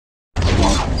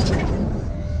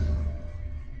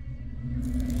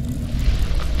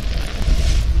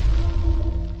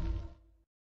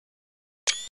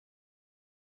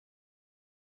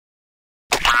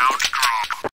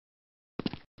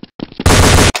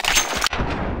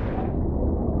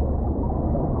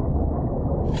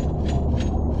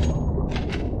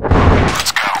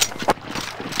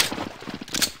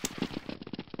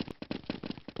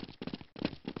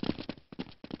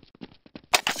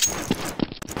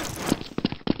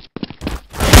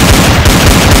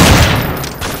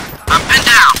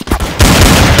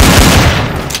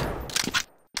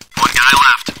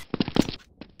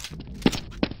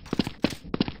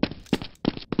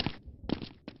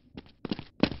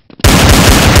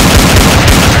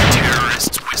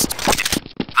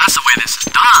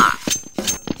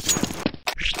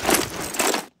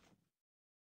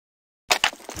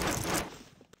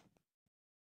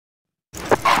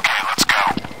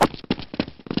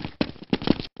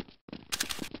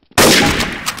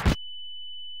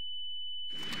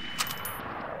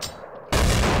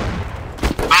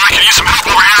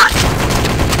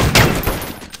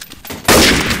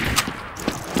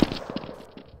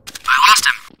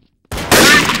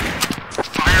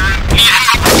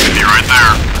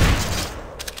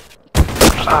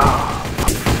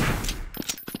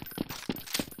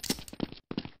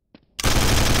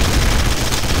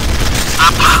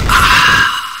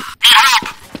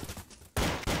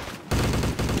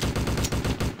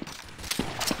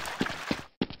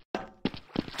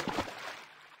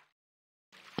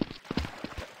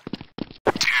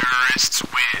Terrorists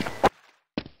win.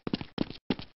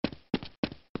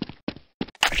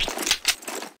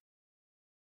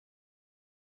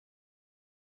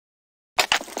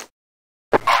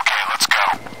 Okay, let's go.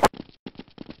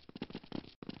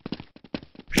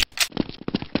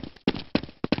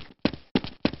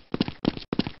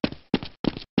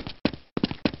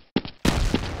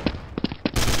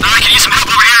 I can use some help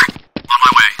over here. On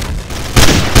my way.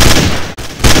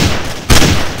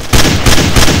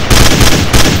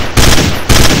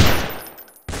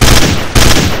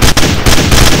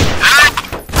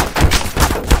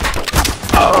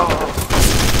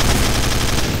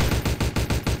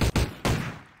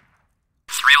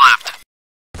 Three left.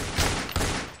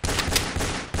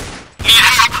 Need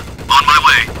help! On my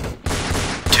way.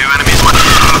 Two enemies left.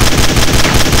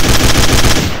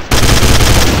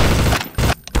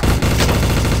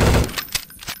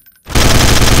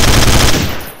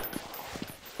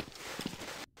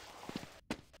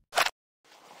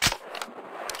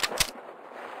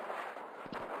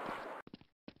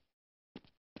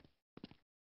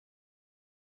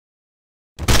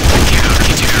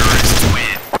 Counter-terrorists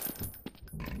win.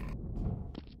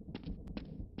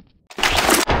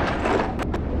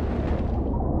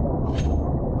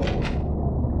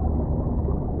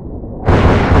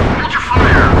 Hold your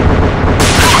fire!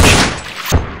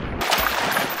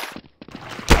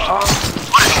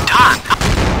 What have you done?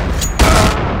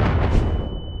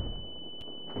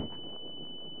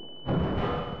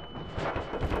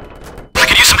 I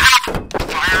could use some help!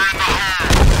 Fire in the hole!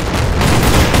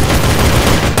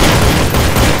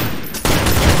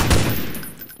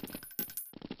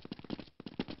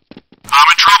 I'm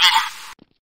in trouble!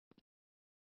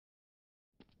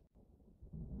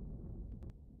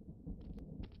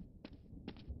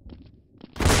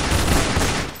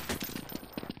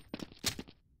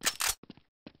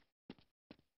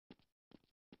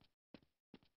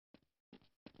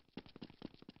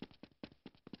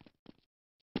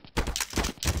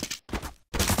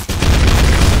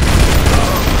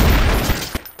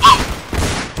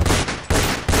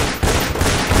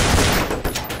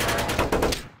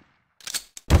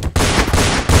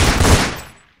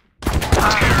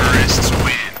 Terrorists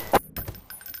win.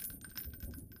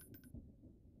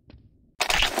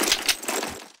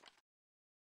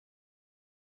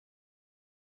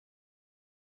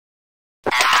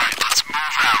 Alright, let's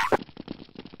move out.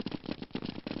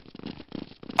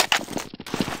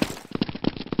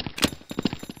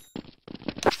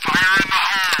 Fire in the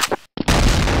hole!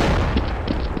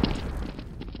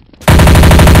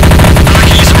 I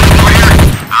can use some help over here.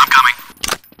 I'm coming.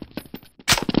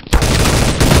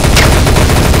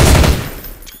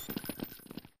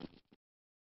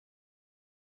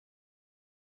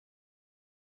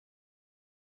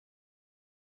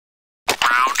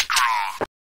 Round draw.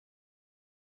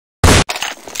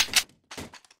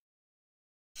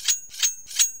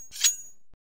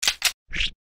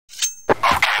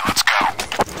 Okay, let's go.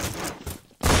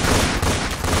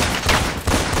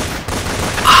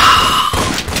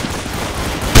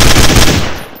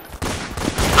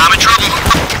 I'm in trouble.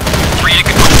 Three to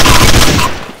go.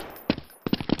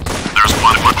 There's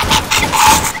one.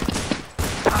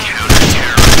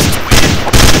 Counter-terrorists win.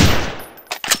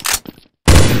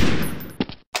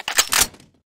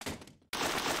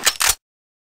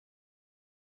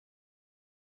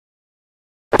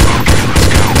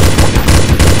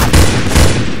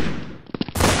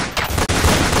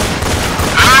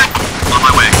 On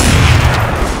my way.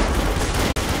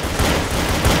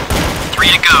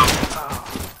 Three to go.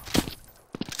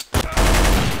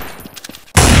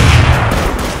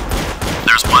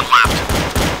 There's one left.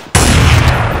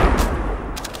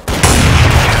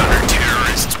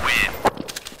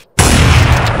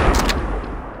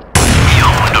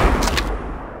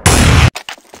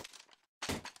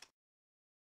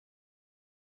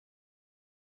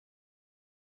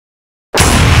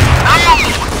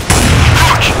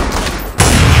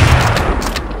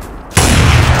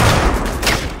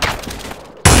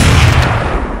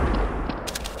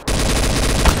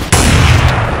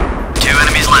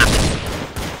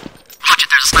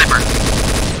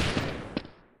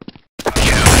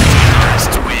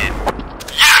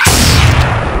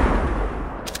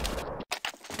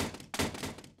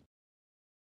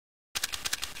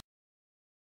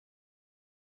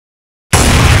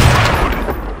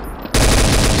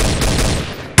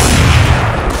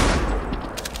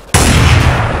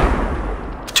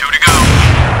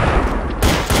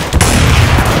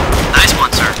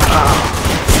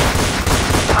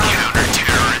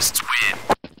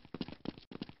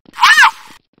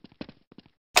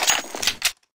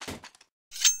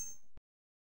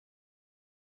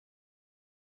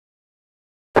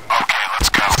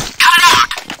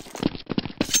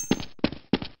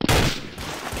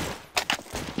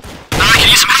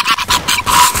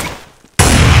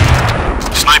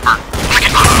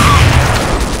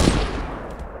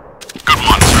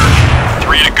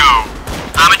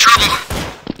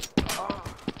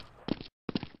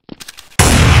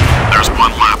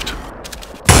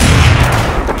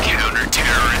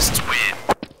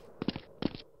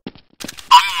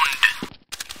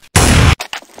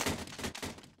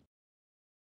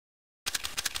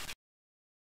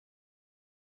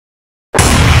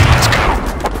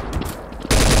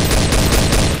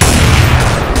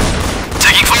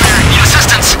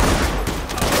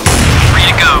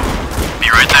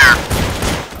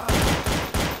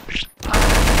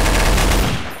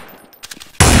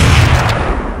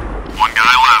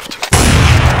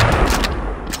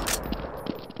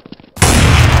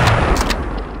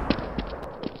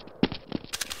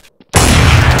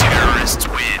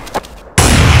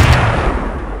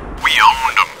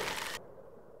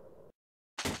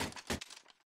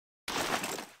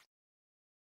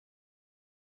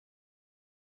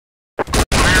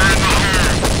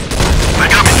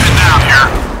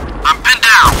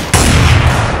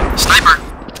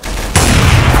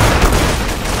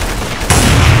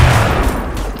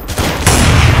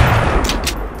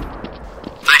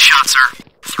 shot, sir.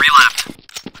 3 left.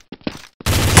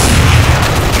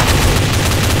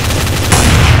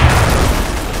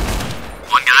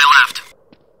 One guy left.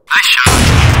 Nice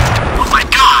shot.